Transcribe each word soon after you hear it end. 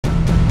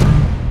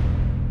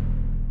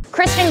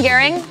Christian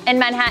Gehring in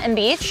Manhattan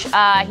Beach.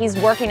 He's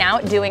working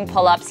out, doing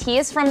pull-ups. He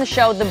is from the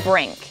show The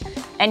Brink.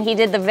 And he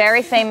did the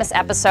very famous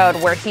episode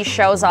where he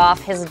shows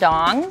off his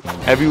dong.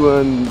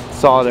 Everyone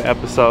saw the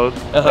episode.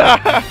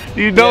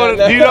 Do you know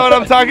what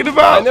I'm talking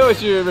about? I know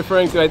what you're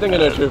referring to. I think I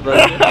know what you're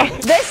referring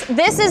to.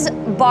 This is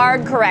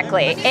barred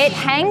correctly. It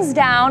hangs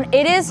down.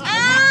 It is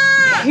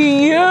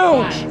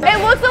huge. It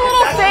looks a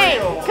little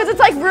fake because it's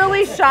like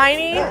really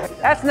shiny.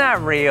 That's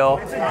not real.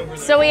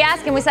 So we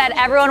asked him, we said,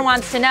 everyone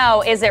wants to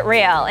know, is it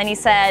real? And he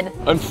said,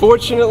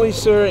 unfortunately,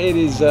 sir, it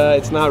is.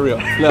 It's not real.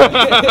 No,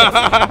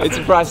 it's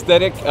a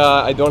prosthetic.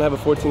 I don't have a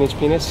 14-inch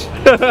penis.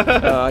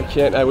 I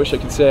can't. I wish I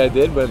could say I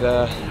did, but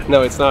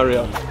no, it's not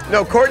real.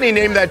 No, Courtney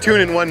named that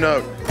tune in one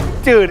note.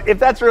 Dude, if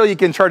that's real, you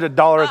can charge $1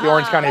 at the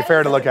Orange County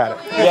Fair to look at it.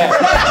 Yeah.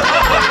 $1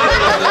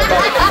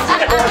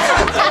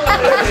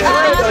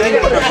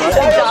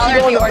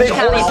 at the Orange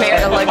County Fair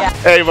to look at.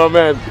 Hey, my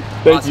man.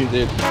 Thank Awesome, you,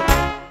 dude.